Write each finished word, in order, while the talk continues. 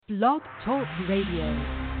Blog Talk Radio.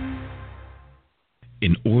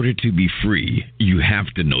 In order to be free, you have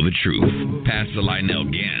to know the truth. Pastor Lionel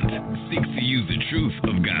Gantt seeks to use the truth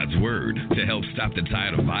of God's Word to help stop the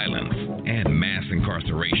tide of violence and mass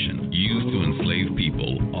incarceration used to enslave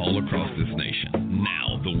people all across this nation.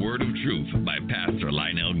 Now, the Word of Truth by Pastor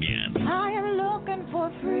Lionel Gantt. I am looking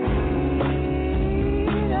for freedom,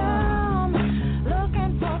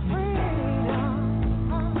 looking for freedom.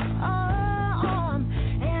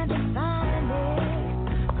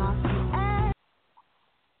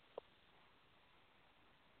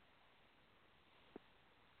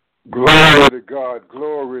 Glory to God,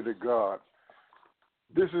 glory to God.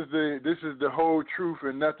 This is the whole truth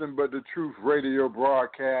and nothing but the truth radio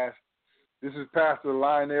broadcast. This is Pastor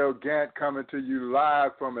Lionel Gantt coming to you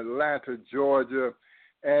live from Atlanta, Georgia.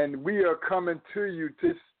 And we are coming to you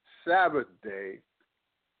this Sabbath day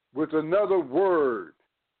with another word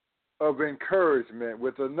of encouragement,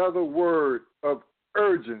 with another word of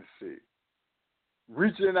urgency,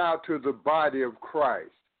 reaching out to the body of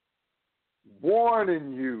Christ,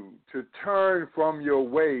 warning you to turn from your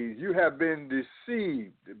ways. You have been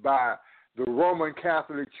deceived by the Roman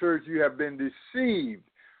Catholic Church. You have been deceived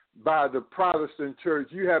by the Protestant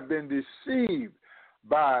Church. You have been deceived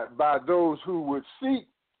by those who would seek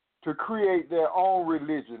to create their own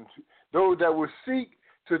religion, those that would seek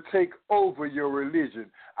to take over your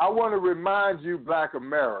religion. I want to remind you, Black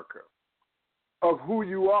America, of who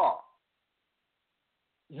you are.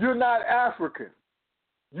 You're not African.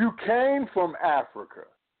 You came from Africa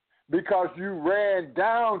because you ran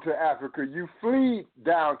down to Africa. You fled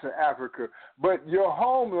down to Africa. But your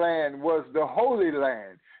homeland was the Holy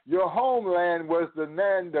Land. Your homeland was the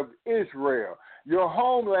land of Israel. Your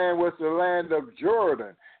homeland was the land of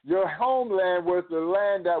Jordan. Your homeland was the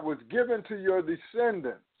land that was given to your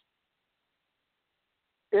descendants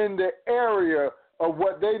in the area of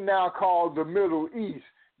what they now call the Middle East,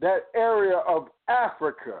 that area of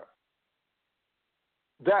Africa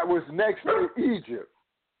that was next to Egypt.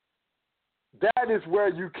 That is where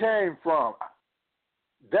you came from.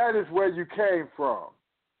 That is where you came from.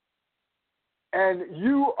 And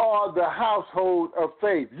you are the household of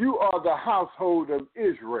faith. You are the household of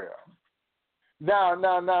Israel. Now,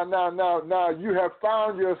 you have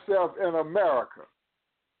found yourself in America,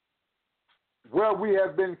 where we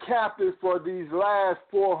have been captive for these last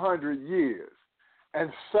 400 years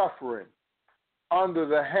and suffering under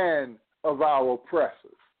the hand of our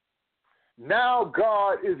oppressors. Now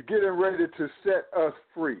God is getting ready to set us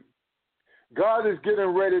free. God is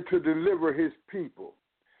getting ready to deliver his people.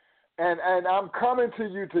 And I'm coming to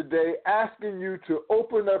you today asking you to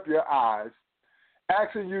open up your eyes,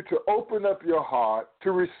 asking you to open up your heart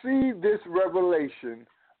to receive this revelation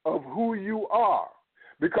of who you are.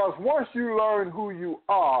 Because once you learn who you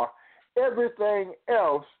are, everything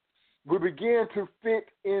else will begin to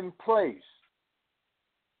fit in place.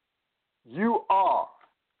 You are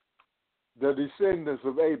the descendants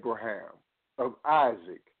of Abraham, of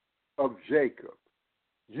Isaac, of Jacob.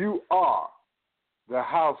 You are the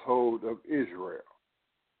household of Israel.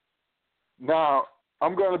 Now,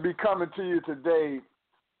 I'm going to be coming to you today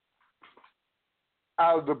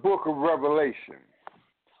out of the book of Revelation.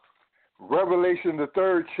 Revelation, the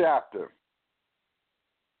 3rd chapter,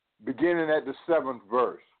 beginning at the 7th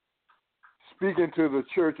verse, speaking to the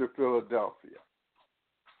church of Philadelphia.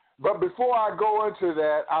 But before I go into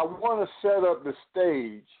that, I want to set up the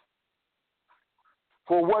stage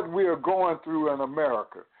for what we are going through in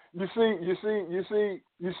America. You see,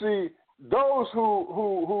 those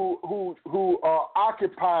who are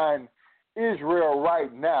occupying Israel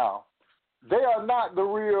right now, they are not the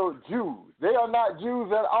real Jews. They are not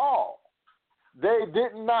Jews at all. They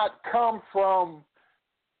did not come from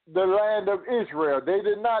the land of Israel.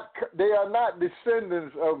 They are not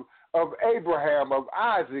descendants of Abraham, of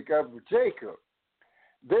Isaac, of Jacob.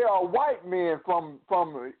 They are white men from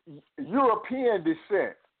European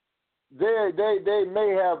descent. They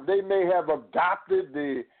may have adopted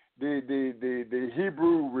the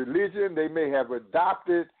Hebrew religion. They may have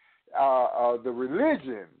adopted the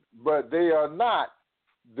religion, but they are not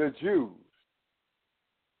the Jews.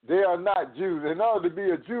 They are not Jews. In order to be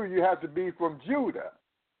a Jew, you have to be from Judah,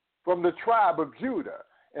 from the tribe of Judah,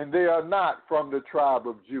 and they are not from the tribe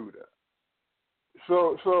of Judah.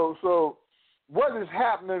 So what is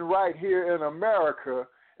happening right here in America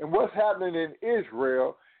and what's happening in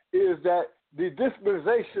Israel is that the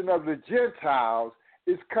dispensation of the Gentiles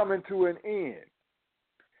is coming to an end.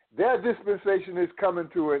 Their dispensation is coming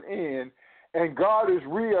to an end, and God is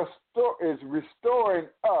restoring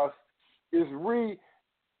us, is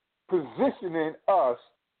repositioning us,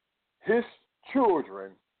 his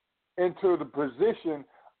children, into the position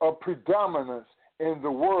a predominance in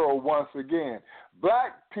the world once again.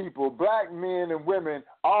 Black people, black men and women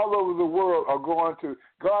all over the world are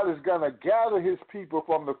God is going to gather his people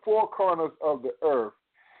from the four corners of the earth,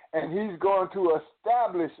 and he's going to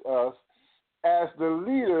establish us as the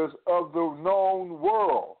leaders of the known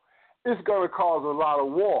world. It's going to cause a lot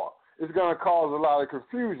of war. It's going to cause a lot of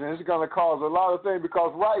confusion. It's going to cause a lot of things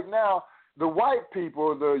because right now, the white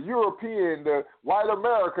people, the European, the white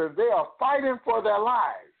Americans, they are fighting for their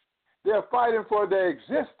lives. They're fighting for their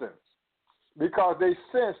existence because they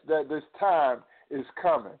sense that this time is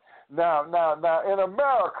coming. Now, in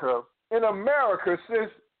America,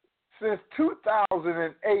 since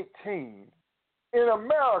 2018, in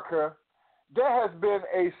America, there has been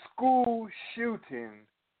a school shooting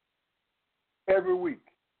every week,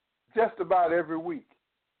 just about every week.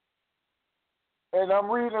 And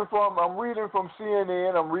I'm reading from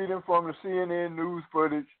CNN. I'm reading from the CNN news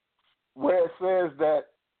footage where it says that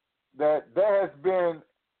there has been,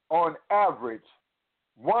 on average,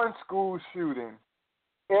 one school shooting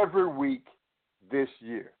every week this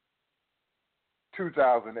year,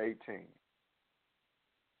 2018.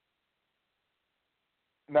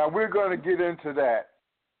 Now, we're going to get into that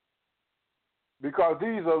because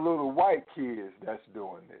these are little white kids that's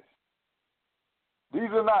doing this. These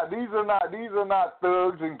are not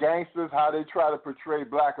thugs and gangsters, how they try to portray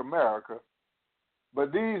black America.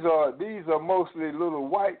 But these are mostly little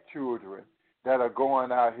white children that are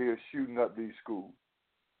going out here shooting up these schools.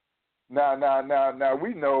 Now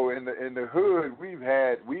we know in the hood we've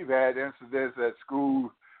had incidents at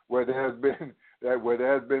schools where there has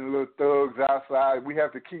been little thugs outside. We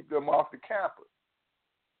have to keep them off the campus,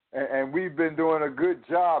 and we've been doing a good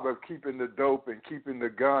job of keeping the dope and keeping the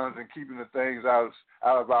guns and keeping the things out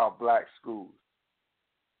of our black schools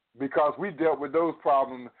because we dealt with those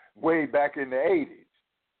problems way back in the 80s.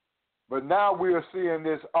 But now we are seeing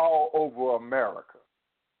this all over America.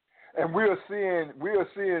 And we are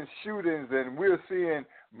seeing shootings and we're seeing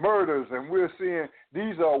murders and we're seeing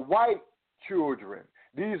these are white children.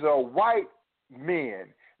 These are white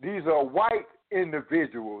men. These are white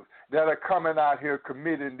individuals that are coming out here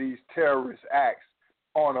committing these terrorist acts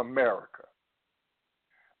on America.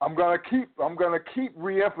 I'm gonna keep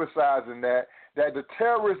reemphasizing that the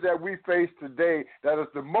terrorists that we face today, that is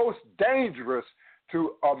the most dangerous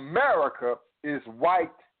to America, is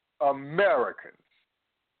white Americans.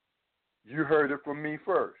 You heard it from me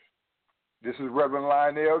first. This is Rev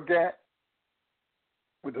Lionel Gantt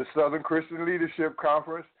with the Southern Christian Leadership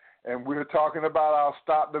Conference, and we're talking about our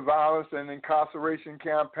Stop the Violence and Incarceration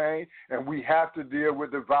campaign, and we have to deal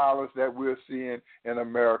with the violence that we're seeing in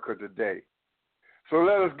America today. So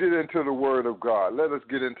let us get into the Word of God. Let us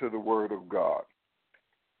get into the Word of God.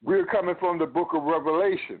 We're coming from the book of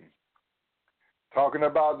Revelation, talking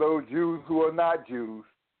about those Jews who are not Jews.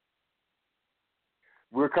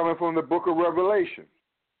 We're coming from the book of Revelation,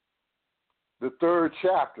 the 3rd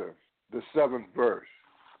chapter, the 7th verse.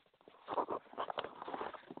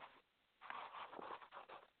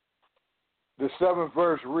 The 7th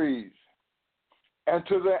verse reads, "And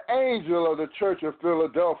to the angel of the church of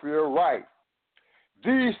Philadelphia write,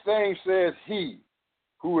 these things says he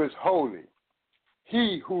who is holy,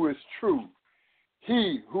 he who is true,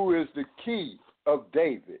 he who is the key of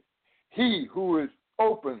David, he who is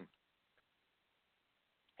open,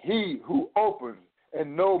 he who opens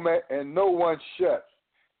and no one shuts,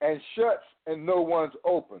 and shuts and no one's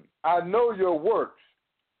open. I know your works.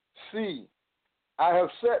 See, I have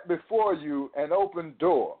set before you an open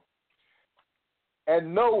door,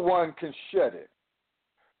 and no one can shut it.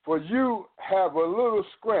 For you have a little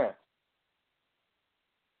strength.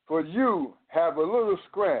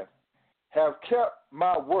 Have kept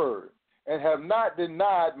my word, and have not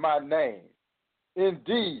denied my name.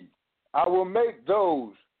 Indeed, I will make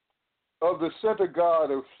those of the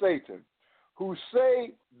synagogue of Satan, who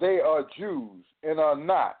say they are Jews and are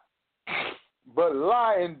not, but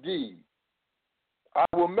lie indeed. I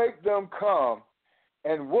will make them come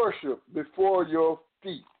and worship before your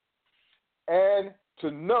feet, and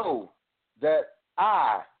to know that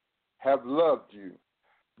I have loved you,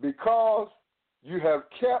 because you have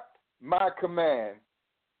kept my command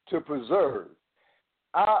to preserve.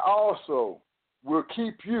 I also will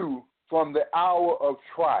keep you from the hour of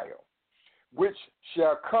trial, which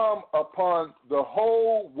shall come upon the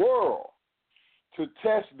whole world to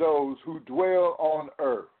test those who dwell on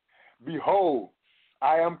earth. Behold,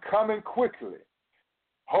 I am coming quickly.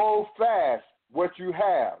 Hold fast what you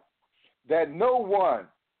have, that no one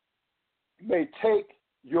may take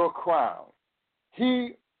your crown.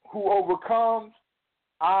 He who overcomes,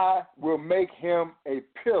 I will make him a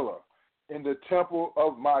pillar in the temple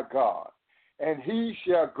of my God, and he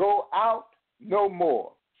shall go out no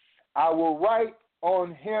more. I will write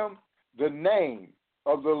on him the name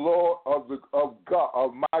of the Lord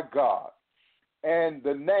of my God, and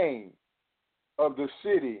the name of the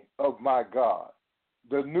city of my God,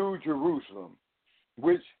 the New Jerusalem,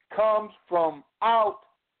 which comes from out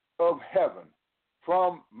of heaven,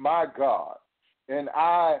 from my God, and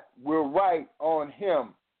I will write on him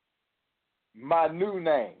my new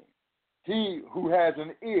name. He who has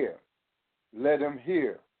an ear, let him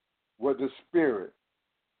hear what the Spirit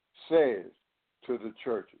says to the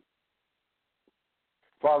churches.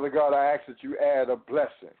 Father God, I ask that you add a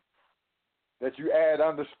blessing, that you add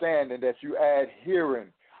understanding, that you add hearing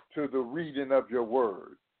to the reading of your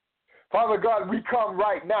word. Father God, we come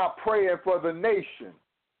right now praying for the nation.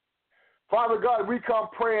 Father God, we come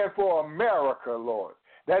praying for America, Lord,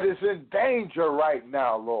 that is in danger right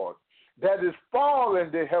now, Lord, that is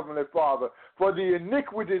falling, dear Heavenly Father, for the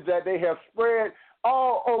iniquities that they have spread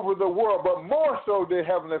all over the world, but more so, dear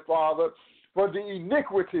Heavenly Father, for the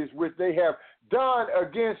iniquities which they have done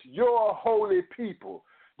against your holy people,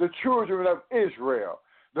 the children of Israel,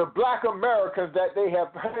 the black Americans that they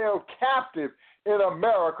have held captive in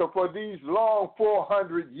America for these long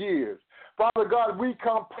 400 years. Father God, we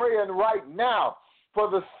come praying right now for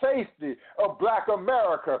the safety of black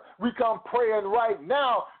America. We come praying right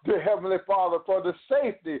now, dear Heavenly Father, for the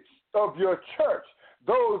safety of your church.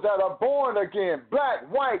 Those that are born again,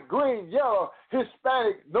 black, white, green, yellow,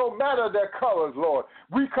 Hispanic, no matter their colors, Lord.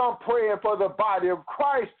 We come praying for the body of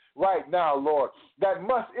Christ right now, Lord, that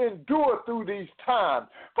must endure through these times.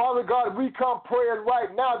 Father God, we come praying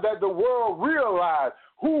right now that the world realize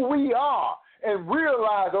who we are and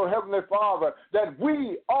realize, oh Heavenly Father, that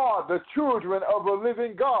we are the children of a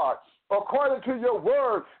living God. According to your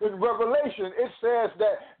word in Revelation, it says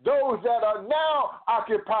that those that are now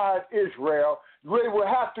occupying Israel, they will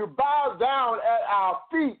have to bow down at our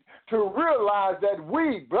feet to realize that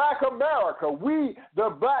we, black America, we, the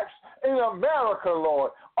blacks in America,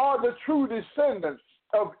 Lord, are the true descendants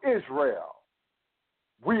of Israel.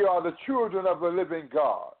 We are the children of the living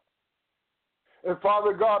God. And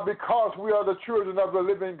Father God, because we are the children of the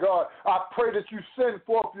living God, I pray that you send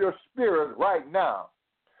forth your Spirit right now.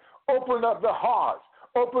 Open up the hearts.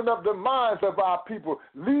 Open up the minds of our people.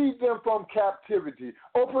 Lead them from captivity.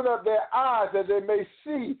 Open up their eyes that they may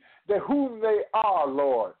see that whom they are,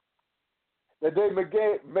 Lord. That they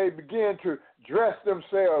may begin to dress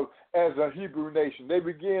themselves as a Hebrew nation. They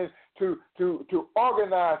begin to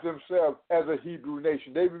organize themselves as a Hebrew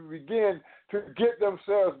nation. They begin to get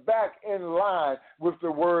themselves back in line with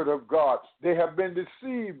the word of God. They have been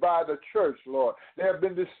deceived by the church, Lord. They have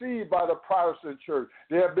been deceived by the Protestant church.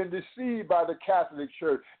 They have been deceived by the Catholic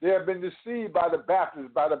church. They have been deceived by the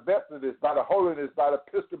Baptists, by the Methodists, by the Holiness, by the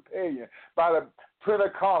Episcopalian, by the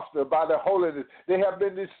Pentecostal, by the Holiness. They have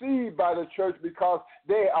been deceived by the church because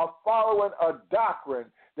they are following a doctrine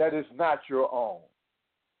that is not your own.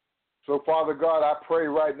 So, Father God, I pray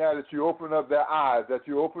right now that you open up their eyes, that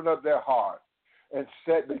you open up their hearts, and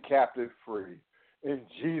set the captive free. In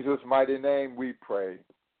Jesus' mighty name we pray.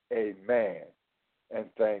 Amen. And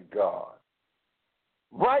thank God.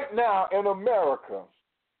 Right now in America,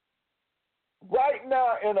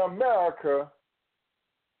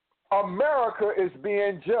 America is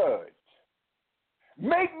being judged.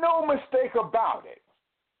 Make no mistake about it.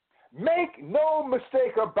 Make no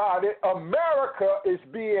mistake about it. America is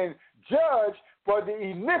being judged for the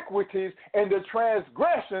iniquities and the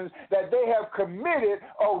transgressions that they have committed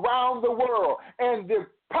around the world. And the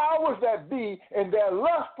powers that be in their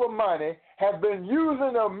lust for money have been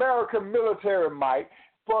using the American military might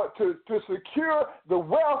to secure the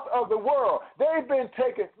wealth of the world. They've been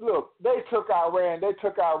taking, look, they took Iran, they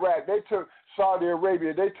took Iraq, they took Saudi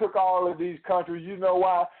Arabia, they took all of these countries. You know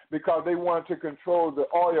why? Because they wanted to control the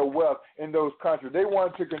oil wealth in those countries. They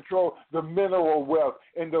wanted to control the mineral wealth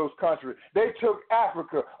in those countries. They took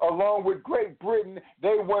Africa along with Great Britain.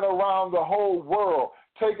 They went around the whole world,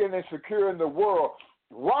 taking and securing the world,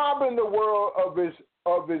 robbing the world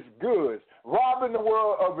of its goods, robbing the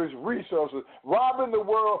world of its resources, robbing the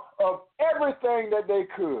world of everything that they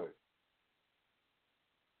could.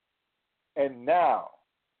 And now,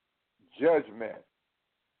 judgment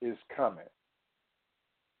is coming.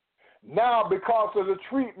 Now, because of the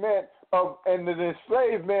treatment of and the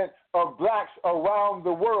enslavement of blacks around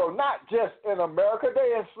the world, not just in America,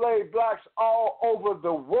 they enslaved blacks all over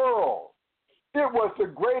the world. It was the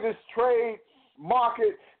greatest trade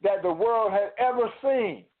market that the world had ever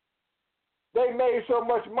seen. They made so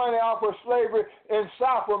much money off of slavery in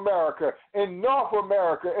South America, in North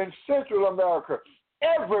America, in Central America,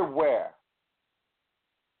 everywhere.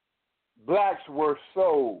 Blacks were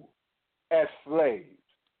sold as slaves.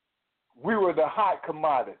 We were the hot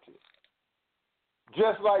commodity.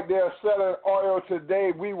 Just like they're selling oil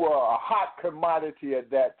today, we were a hot commodity at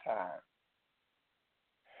that time.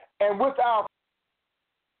 And with our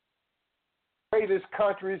greatest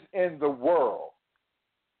countries in the world,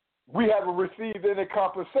 we haven't received any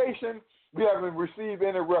compensation. We haven't received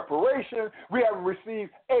any reparation. We haven't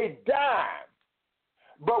received a dime.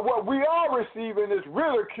 But what we are receiving is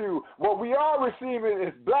ridicule. What we are receiving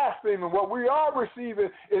is blasphemy. What we are receiving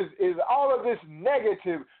is all of this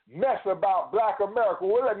negative mess about black America.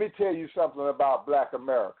 Well, let me tell you something about black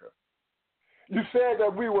America. You said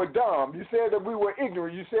that we were dumb. You said that we were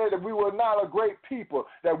ignorant. You said that we were not a great people,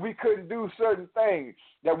 that we couldn't do certain things,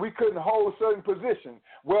 that we couldn't hold certain positions.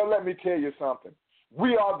 Well, let me tell you something.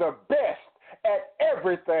 We are the best at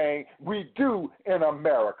everything we do in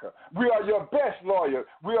America. We are your best lawyers.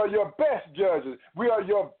 We are your best judges. We are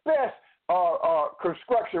your best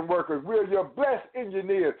construction workers. We are your best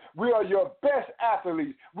engineers. We are your best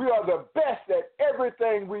athletes. We are the best at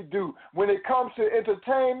everything we do. When it comes to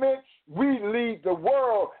entertainment, we lead the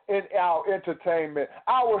world in our entertainment.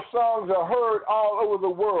 Our songs are heard all over the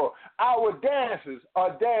world. Our dances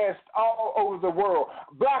are danced all over the world.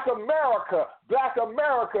 Black America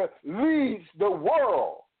leads the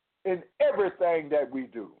world in everything that we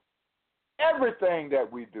do. Everything that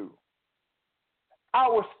we do.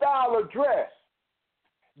 Our style of dress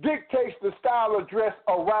dictates the style of dress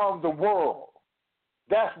around the world.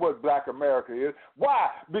 That's what black America is. Why?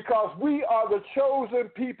 Because we are the chosen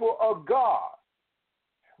people of God.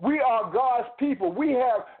 We are God's people. We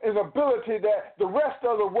have an ability that the rest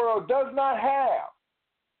of the world does not have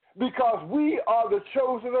because we are the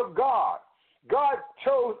chosen of God. God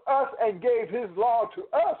chose us and gave his law to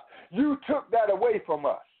us. You took that away from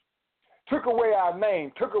us, took away our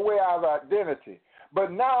name, took away our identity. But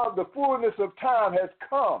now the fullness of time has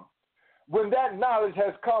come when that knowledge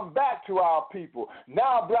has come back to our people.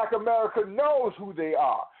 Now black America knows who they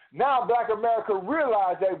are. Now black America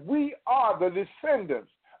realizes that we are the descendants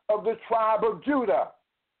of the tribe of Judah,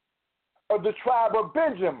 of the tribe of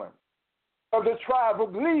Benjamin, of the tribe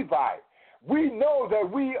of Levi. We know that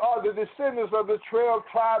we are the descendants of the 12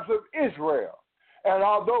 tribes of Israel. And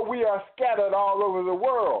although we are scattered all over the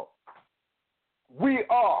world, we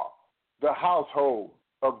are the household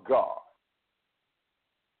of God,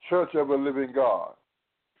 Church of a Living God.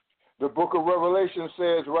 The book of Revelation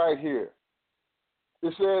says right here,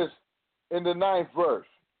 it says in the 9th verse,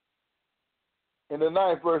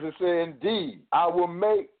 it says, indeed, I will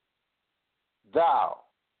make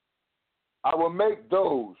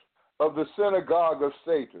those of the synagogue of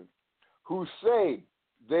Satan who say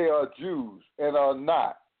they are Jews and are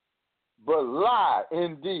not, but lie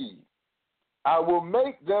indeed. I will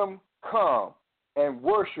make them come and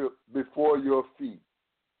worship before your feet,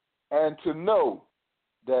 and to know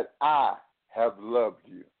that I have loved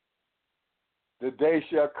you. The day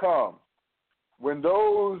shall come when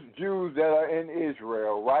those Jews that are in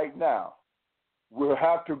Israel right now will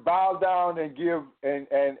have to bow down and give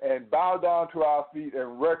and bow down to our feet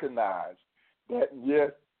and recognize that yes,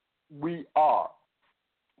 we are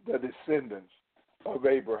the descendants of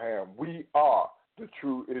Abraham. We are the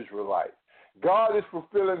true Israelites. God is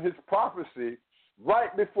fulfilling his prophecy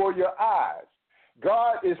right before your eyes.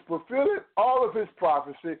 God is fulfilling all of his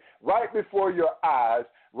prophecy right before your eyes.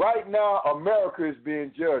 Right now, America is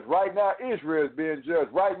being judged. Right now, Israel is being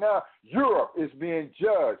judged. Right now, Europe is being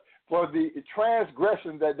judged for the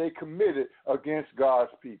transgression that they committed against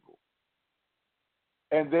God's people.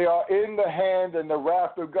 And they are in the hand and the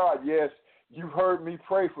wrath of God. Yes, you heard me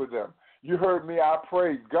pray for them. You heard me, I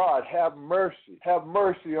prayed, God, have mercy. Have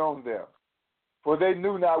mercy on them. For they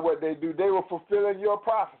knew not what they do. They were fulfilling your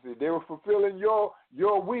prophecy. They were fulfilling your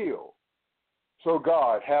will. So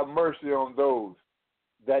God, have mercy on those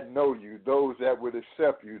that know you, those that would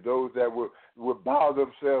accept you, those that would bow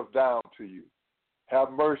themselves down to you.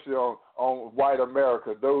 Have mercy on white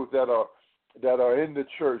America, those that are in the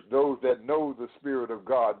church, those that know the Spirit of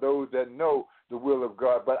God, those that know the will of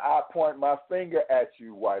God. But I point my finger at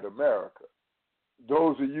you, white America,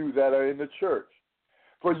 those of you that are in the church.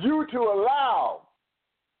 For you to allow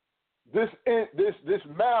this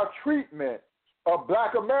maltreatment of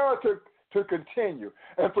black America to continue,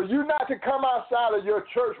 and for you not to come outside of your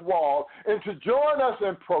church wall and to join us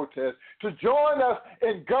in protest, to join us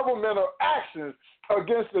in governmental actions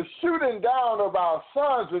against the shooting down of our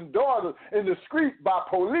sons and daughters in the street by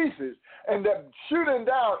police, and the shooting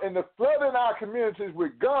down and the flooding our communities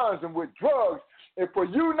with guns and with drugs, and for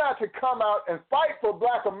you not to come out and fight for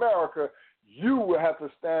black America, you will have to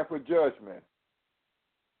stand for judgment.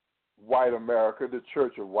 White America, the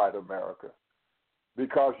Church of White America.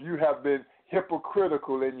 because you have been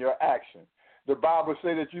hypocritical in your action. The Bible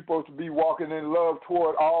says that you're supposed to be walking in love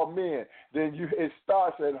toward all men. Then it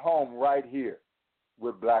starts at home right here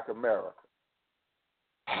with Black America.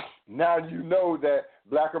 Now you know that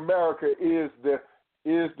Black America is the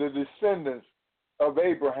descendants of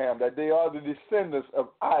Abraham, that they are the descendants of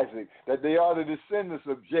Isaac, that they are the descendants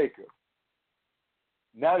of Jacob.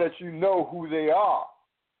 Now that you know who they are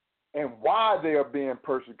and why they are being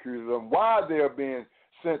persecuted and why they are being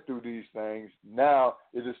sent through these things, now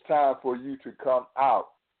it is time for you to come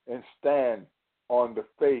out and stand on the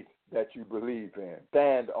faith that you believe in.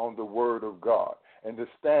 Stand on the word of God and to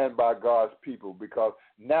stand by God's people, because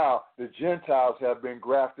now the Gentiles have been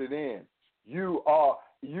grafted in. You are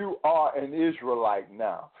an Israelite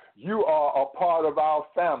now. You are a part of our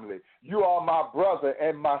family. You are my brother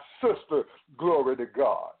and my sister, glory to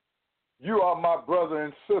God. You are my brother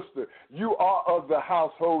and sister. You are of the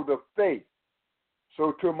household of faith.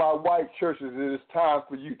 So to my white churches, it is time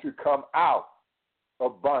for you to come out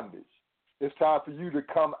of bondage. It's time for you to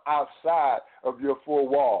come outside of your four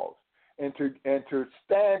walls and to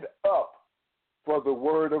stand up for the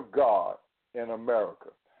word of God in America,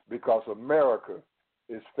 because America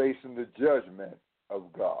is facing the judgment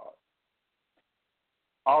of God.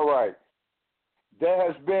 All right. There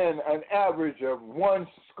has been an average of one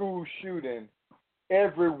school shooting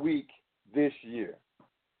every week this year.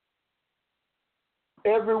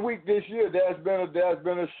 Every week this year, there's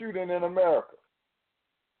been a shooting in America,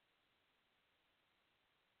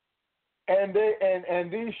 and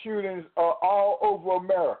these shootings are all over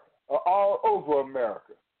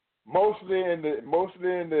America. Mostly in the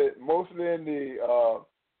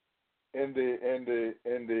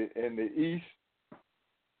East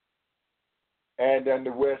and on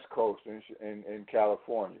the West Coast in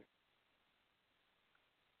California.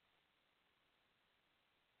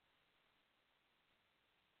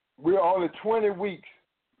 We're only 20 weeks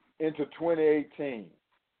into 2018,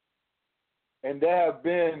 and there have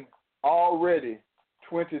been already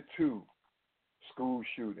 22 school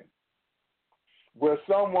shootings where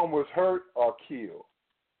someone was hurt or killed.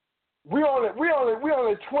 We only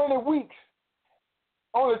 20 weeks,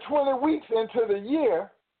 only 20 weeks into the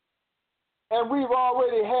year, and we've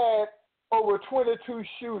already had over 22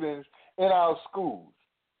 shootings in our schools.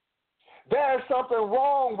 There is something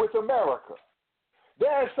wrong with America.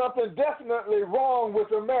 There is something definitely wrong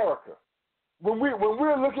with America. When we're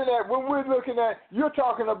looking at, you're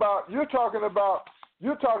talking about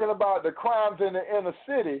the crimes in the inner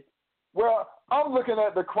city. Well, I'm looking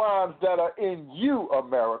at the crimes that are in you,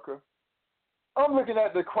 America. I'm looking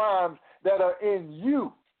at the crimes that are in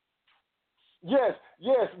you. Yes.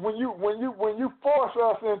 When you force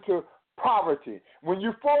us into poverty, when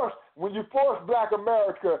you force Black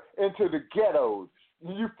America into the ghettos,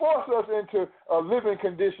 when you force us into a living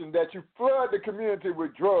condition that you flood the community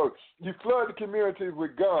with drugs, you flood the community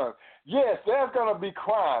with guns. Yes, there's going to be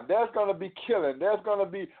crime, there's going to be killing, there's going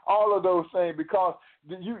to be all of those things, because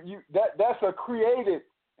that's a created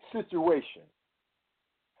situation.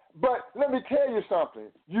 But let me tell you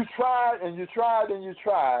something. You tried and you tried and you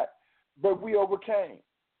tried, but we overcame.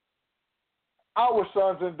 Our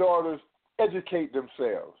sons and daughters educate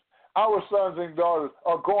themselves. Our sons and daughters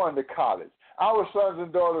are going to college. Our sons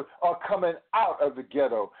and daughters are coming out of the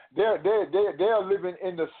ghetto. They're living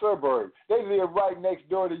in the suburbs. They live right next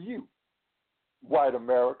door to you, white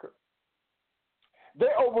America.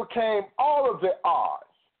 They overcame all of the odds,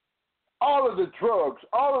 all of the drugs,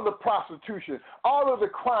 all of the prostitution, all of the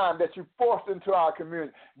crime that you forced into our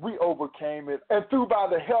community. We overcame it. And by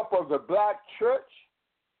the help of the Black church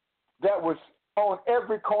that was on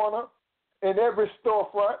every corner, in every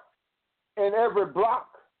storefront, in every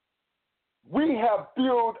block, we have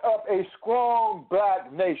built up a strong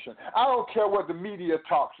Black nation. I don't care what the media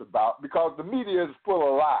talks about, because the media is full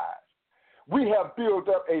of lies. We have built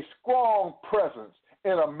up a strong presence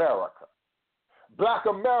in America. Black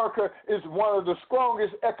America is one of the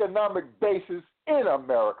strongest economic bases in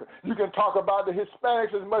America. You can talk about the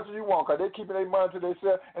Hispanics as much as you want, because they're keeping their money to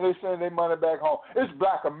themselves and they're sending their money back home. It's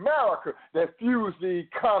Black America that fuels the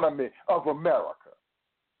economy of America.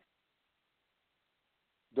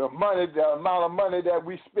 The amount of money that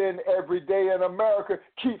we spend every day in America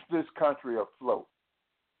keeps this country afloat.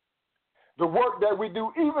 The work that we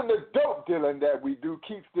do, even the dope dealing that we do,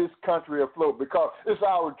 keeps this country afloat, because it's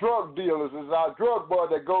our drug dealers, it's our drug boy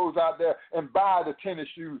that goes out there and buy the tennis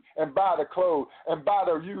shoes and buy the clothes and buy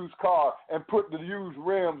the used car and put the used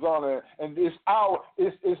rims on it. And it's our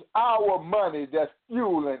money that's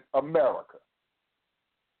fueling America.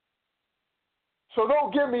 So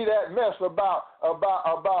don't give me that mess about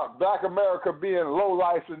Black America being low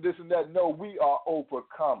life and this and that. No, we are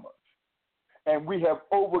overcomers. And we have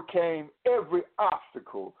overcame every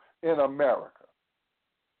obstacle in America.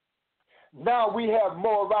 Now we have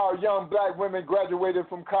more of our young black women graduating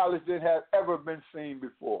from college than have ever been seen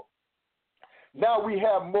before. Now we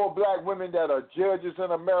have more black women that are judges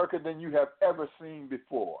in America than you have ever seen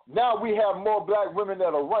before. Now we have more black women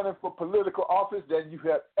that are running for political office than you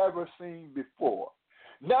have ever seen before.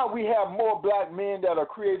 Now we have more black men that are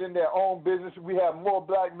creating their own business. We have more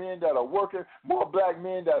black men that are working, more black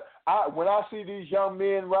men that when I see these young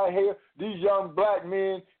men right here, these young black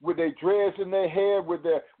men with their dreads in their hair, with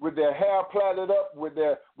their hair plaited up, with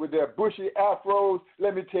their bushy afros,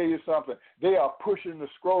 let me tell you something. They are pushing the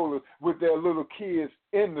strollers with their little kids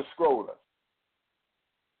in the strollers.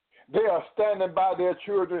 They are standing by their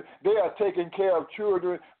children. They are taking care of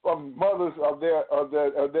children from mothers of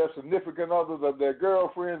their significant others, of their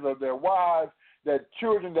girlfriends, of their wives, that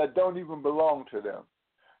children that don't even belong to them.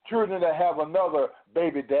 Children that have another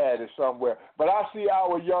baby daddy somewhere. But I see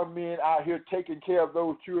our young men out here taking care of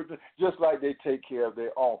those children just like they take care of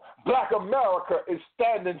their own. Black America is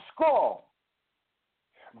standing strong.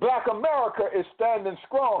 Black America is standing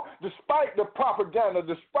strong despite the propaganda,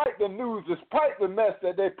 despite the news, despite the mess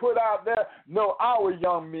that they put out there. No, our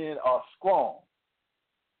young men are strong.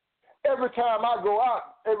 Every time I go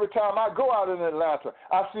out in Atlanta,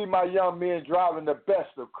 I see my young men driving the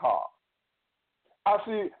best of cars. I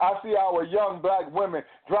see our young black women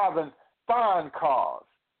driving fine cars,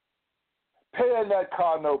 paying that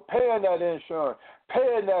car note, paying that insurance,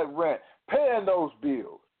 paying that rent, paying those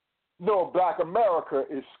bills. No, Black America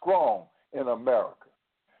is strong in America.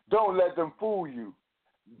 Don't let them fool you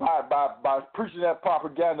by preaching that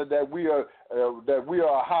propaganda that we are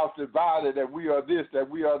a house divided, that we are this, that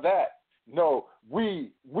we are that. No,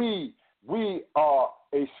 we are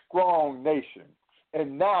a strong nation,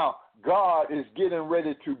 and now God is getting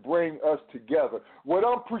ready to bring us together. What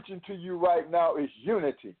I'm preaching to you right now is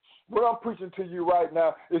unity. What I'm preaching to you right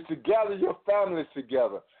now is to gather your families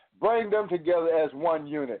together. Bring them together as one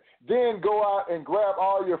unit. Then go out and grab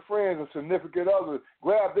all your friends and significant others.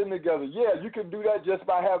 Grab them together. Yeah, you can do that just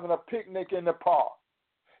by having a picnic in the park.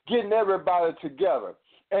 Getting everybody together.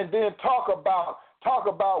 And then talk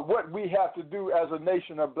about what we have to do as a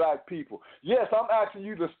nation of black people. Yes, I'm asking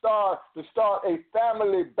you to start a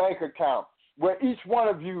family bank account where each one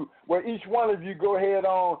of you go ahead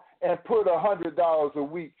on and put $100 a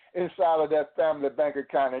week inside of that family bank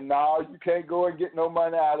account. And now you can't go and get no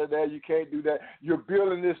money out of there. You can't do that. You're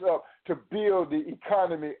building this up to build the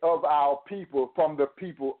economy of our people from the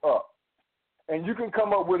people up. And you can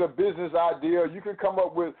come up with a business idea. You can come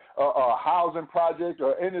up with a housing project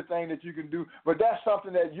or anything that you can do. But that's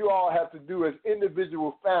something that you all have to do as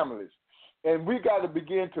individual families. And we got to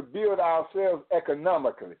begin to build ourselves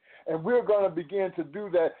economically. And we're going to begin to do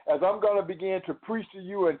that as I'm going to begin to preach to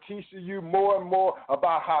you and teach to you more and more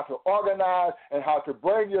about how to organize and how to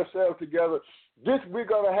bring yourselves together. We're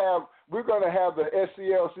going to have the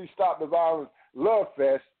SCLC Stop the Violence Love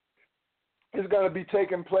Fest. It's going to be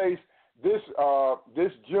taking place this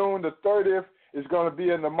June the 30th. It's going to be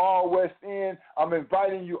in the Mall West End. I'm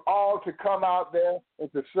inviting you all to come out there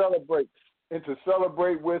and to celebrate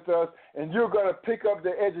with us. And you're going to pick up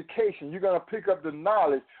the education. You're going to pick up the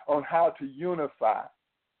knowledge on how to unify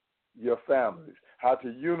your families, how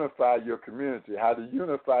to unify your community, how to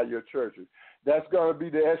unify your churches. That's going to be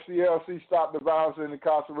the SCLC Stop the Violence and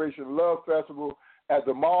Incarceration Love Festival at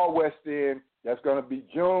the Mall West End. That's going to be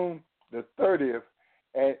June the 30th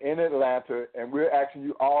and in Atlanta, and we're asking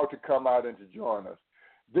you all to come out and to join us.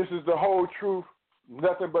 This is the Whole Truth,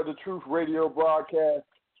 Nothing But the Truth radio broadcast.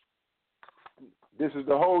 This is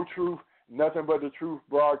the Whole Truth, Nothing But the Truth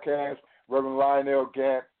broadcast. Rev Lionel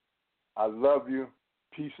Gantt, I love you.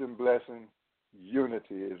 Peace and blessing.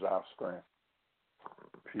 Unity is our strength.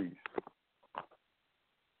 Peace.